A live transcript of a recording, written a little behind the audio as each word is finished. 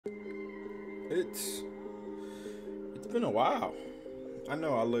It's been a while. I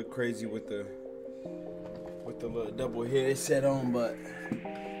know I look crazy with the little double headset on, but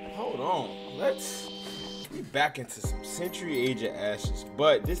hold on. Let's get back into some Century Age of Ashes,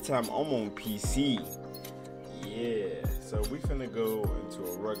 but this time I'm on PC. Yeah, so we finna go into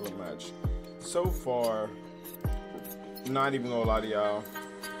a regular match. So far, not even gonna lie to y'all,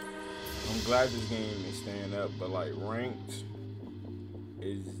 I'm glad this game is staying up, but like ranked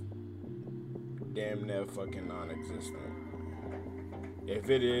is damn near fucking non-existent. If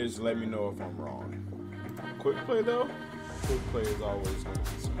it is, let me know if I'm wrong. Quick play though, quick play is always gonna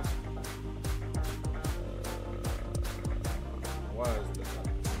be something. Why is this?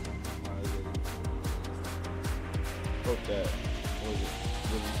 Why is it? Hope that wasn't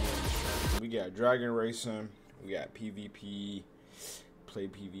really doing this. We got Dragon Racing, we got PvP, play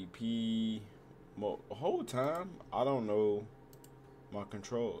PvP. The whole time I don't know my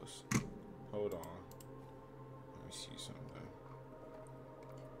controls. Hold on. Let me see something.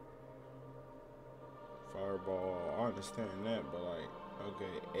 Fireball, I understand that, but like,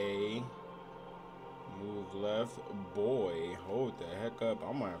 okay, A, move left, boy, hold the heck up.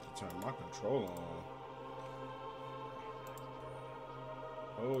 I might have to turn my controller on.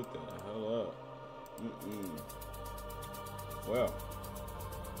 Hold the hell up. Well,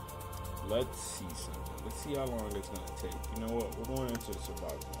 let's see something. Let's see how long it's gonna take. You know what? We're going into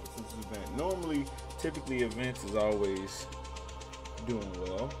survival mode. This is event. Normally, typically events is always doing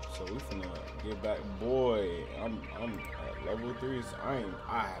well. So we finna get back. Boy, I'm at level 3. So I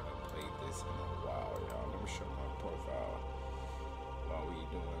haven't played this in a while, y'all. Let me show my profile while we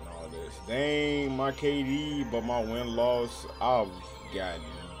doing all this. Dang, my KD, but my win-loss, I've gotten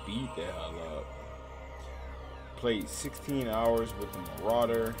beat the hell up. Played 16 hours with the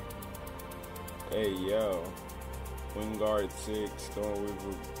Marauder. Hey, yo. Wingard 6, Stone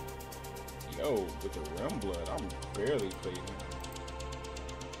River. Yo, with the Rim Blood, I'm barely playing him.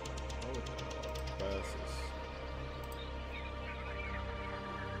 Fastest.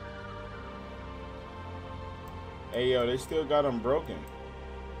 Hey, yo, they still got him broken.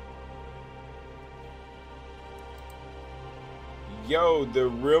 Yo, the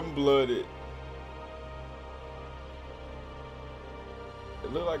Rim Blooded.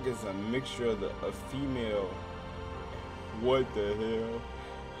 It look like it's a mixture of a female. What the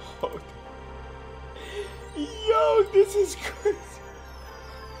hell? Yo, this is crazy.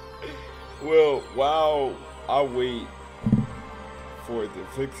 Well, while I wait for it to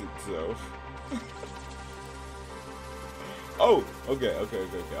fix itself. Oh, okay. I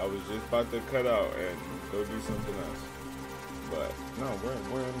was just about to cut out and go do something else. But no, we're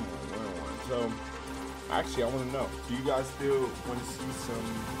in one. So actually, I want to know, do you guys still want to see some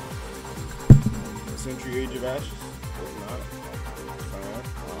Century Age of Ashes? If not, fine,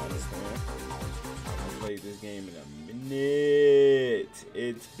 I understand. I haven't played this game in a minute.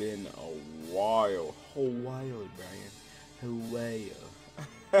 It's been a while. Whole while, Brian. Whole while.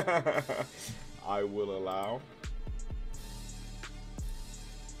 I will allow.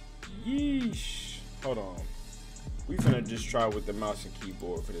 Yeesh. Hold on. We finna just try with the mouse and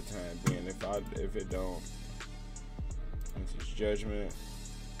keyboard for the time being. If it don't, it's just judgment.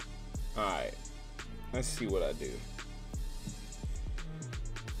 Alright. Let's see what I do.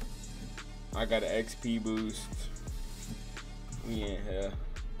 I got an XP boost. We in here.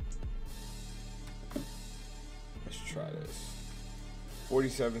 Let's try this.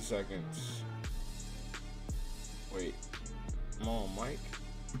 47 seconds. Wait. Come on, Mike.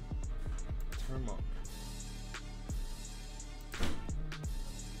 Turn up.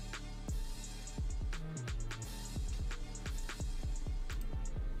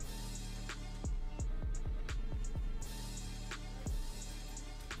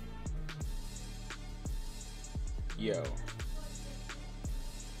 Yo.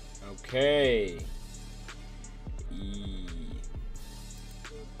 Okay.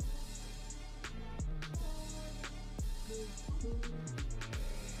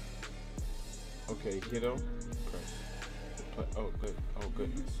 Okay, kiddo. Oh, good. Oh,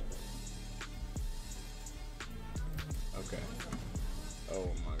 goodness. Okay.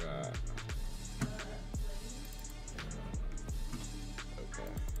 Oh my God.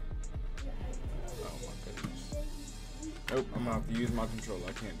 Okay. Oh my goodness. Nope, I'm gonna have to use my controller.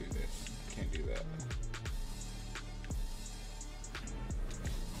 I can't do this. Can't do that.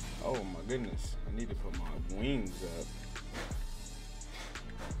 Oh my goodness. I need to put my wings up.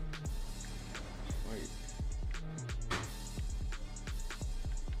 Wait.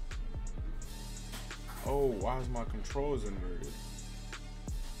 Oh, why is my controls inverted?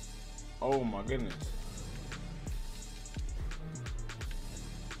 Oh my goodness.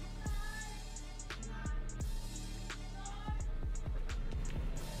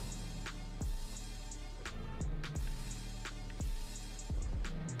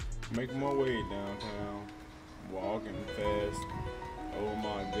 Making my way downtown. Walking fast. Oh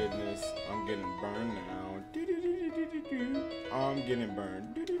my goodness. I'm getting burned now. I'm getting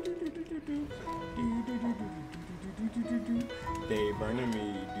burned. They burning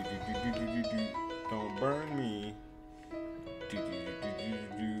me. Don't burn me.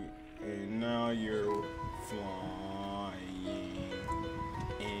 And now you're flying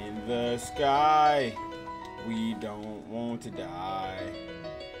in the sky. We don't want to die.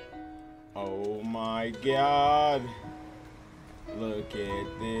 Oh my God. Look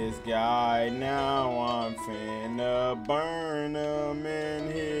at this guy. Now I'm finna burn him in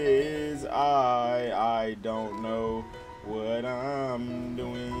his eye. I don't know what I'm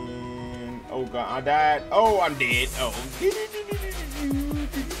doing. Oh God, I died. Oh, I'm dead. Oh.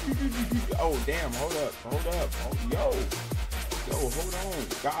 Oh damn, hold up. Oh, yo, hold on.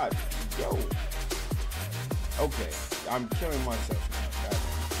 God, yo. Okay, I'm killing myself now. God,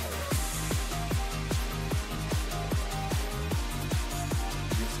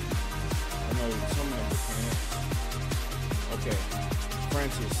 I know some of them can't. Okay,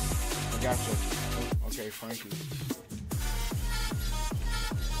 Francis, I got you. Okay, Frankie.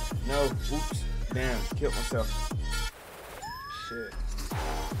 No, oops, damn, killed myself. Shit.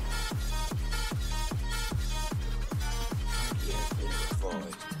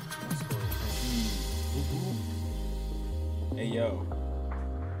 Hey yo.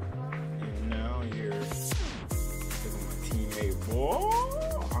 And now you're my teammate. Boy,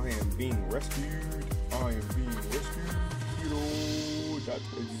 I am being rescued.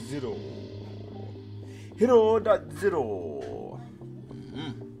 Hero.0. Hero.0.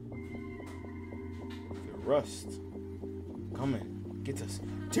 The rust. Coming. Get us.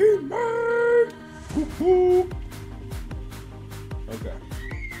 Teammate! Woo-hoo. Okay.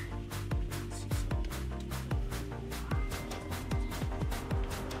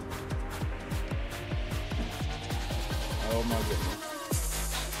 Oh my goodness.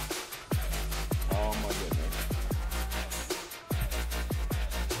 Oh my goodness.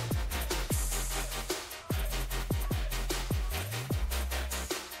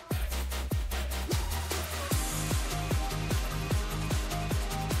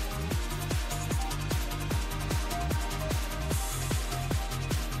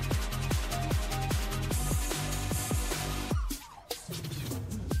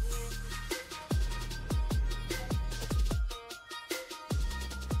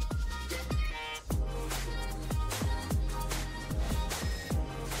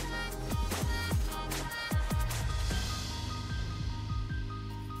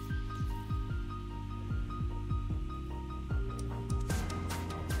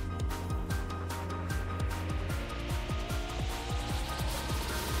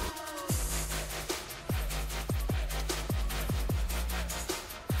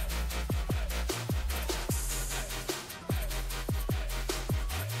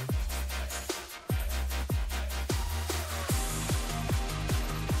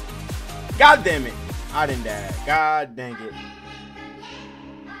 God damn it. I didn't die. God dang it.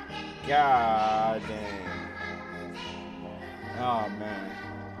 God dang. Oh man.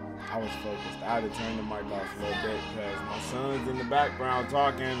 I was focused. I had to turn the mic off a little bit because my son's in the background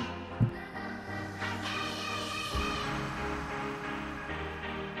talking.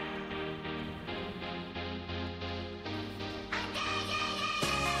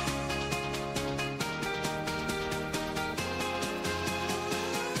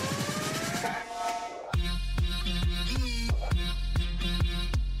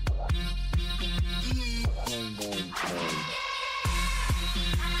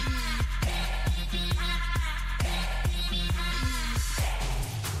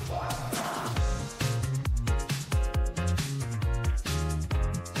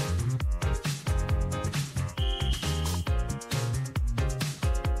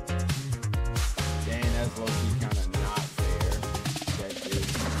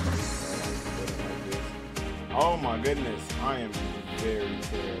 Oh my goodness, I am very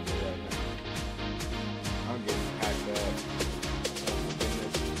terrible right now. I'm getting packed up. Oh my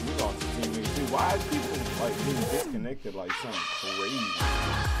goodness, we lost the teammate too. Why is people like being disconnected like something crazy?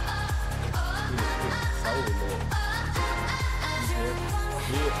 It's so low.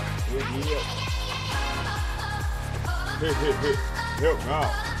 Hit. Help now.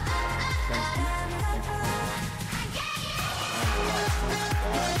 Thank you.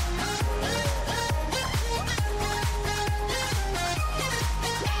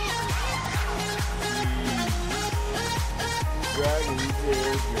 Dragon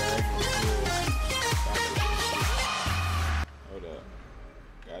here. Hold up.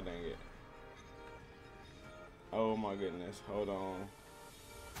 God dang it. Oh my goodness. Hold on.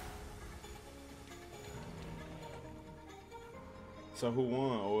 So who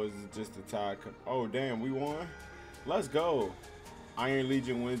won, or is it just a tie? Oh damn, we won. Let's go. Iron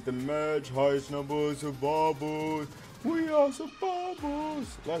Legion wins the match. Highest number of survivors. We are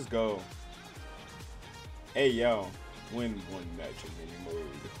survivors. Let's go. Hey yo, win one match in any mode.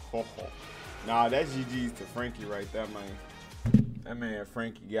 Ho ho. Nah, that's GG's to Frankie right there, man. That man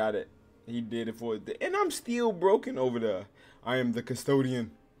Frankie got it. He did it for it. And I'm still broken over there. I am the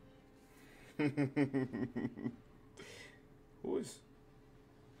custodian. Who is?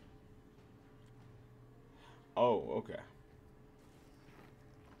 Oh, okay.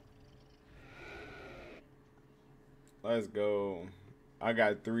 Let's go. I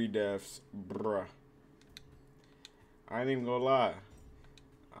got 3 deaths. Bruh. I ain't even gonna lie.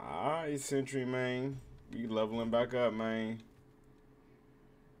 Alright, Sentry, man. We leveling back up, man.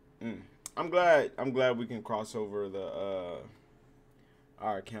 I'm glad we can cross over the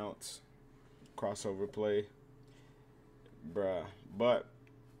our accounts. Crossover play. Bruh. But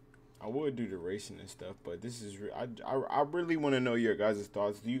I would do the racing and stuff, but this is I really want to know your guys'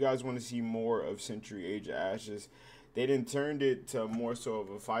 thoughts. Do you guys want to see more of Century Age of Ashes? They done turned it to more so of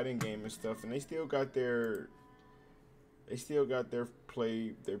a fighting game and stuff, and they still got their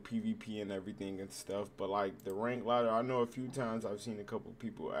play, their PvP and everything and stuff. But like the ranked ladder, I know a few times I've seen a couple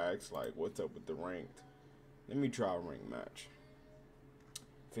people ask like, "What's up with the ranked?" Let me try a ranked match.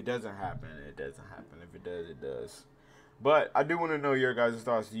 If it doesn't happen, it doesn't happen. If it does, it does. But I do want to know your guys'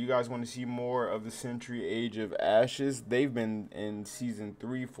 thoughts. Do you guys want to see more of the Century Age of Ashes? They've been in Season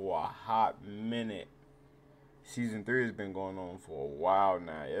 3 for a hot minute. Season 3 has been going on for a while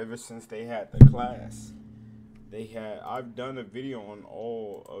now. Ever since they had the class. I've done a video on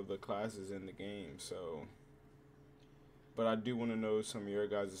all of the classes in the game, so. But I do want to know some of your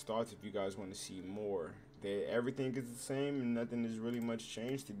guys' thoughts if you guys want to see more. Everything is the same and nothing has really much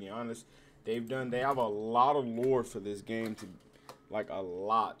changed, to be honest. They have a lot of lore for this game, like a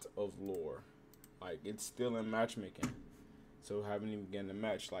lot of lore. Like it's still in matchmaking, so haven't even gotten a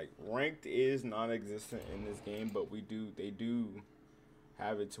match. Like ranked is non-existent in this game, but they do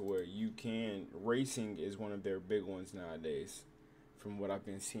have it to where you can. Racing is one of their big ones nowadays, from what I've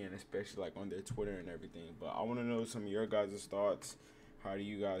been seeing, especially like on their Twitter and everything. But I want to know some of your guys' thoughts. How do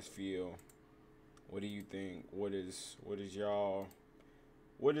you guys feel? What do you think? What is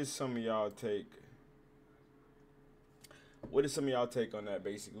some of y'all take? What is some of y'all take on that,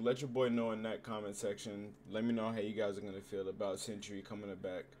 basically? Let your boy know in that comment section. Let me know how you guys are going to feel about Century coming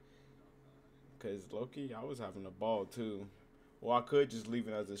back. Because, low-key, I was having a ball, too. Well, I could just leave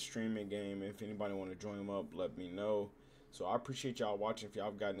it as a streaming game. If anybody want to join them up, let me know. So, I appreciate y'all watching. If y'all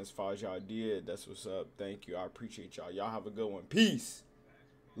have gotten as far as y'all did, that's what's up. Thank you. I appreciate y'all. Y'all have a good one. Peace,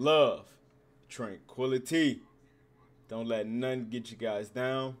 love, tranquility. Don't let none get you guys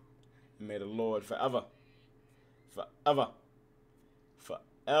down. And may the Lord forever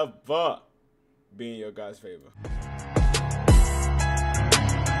be in your guys' favor.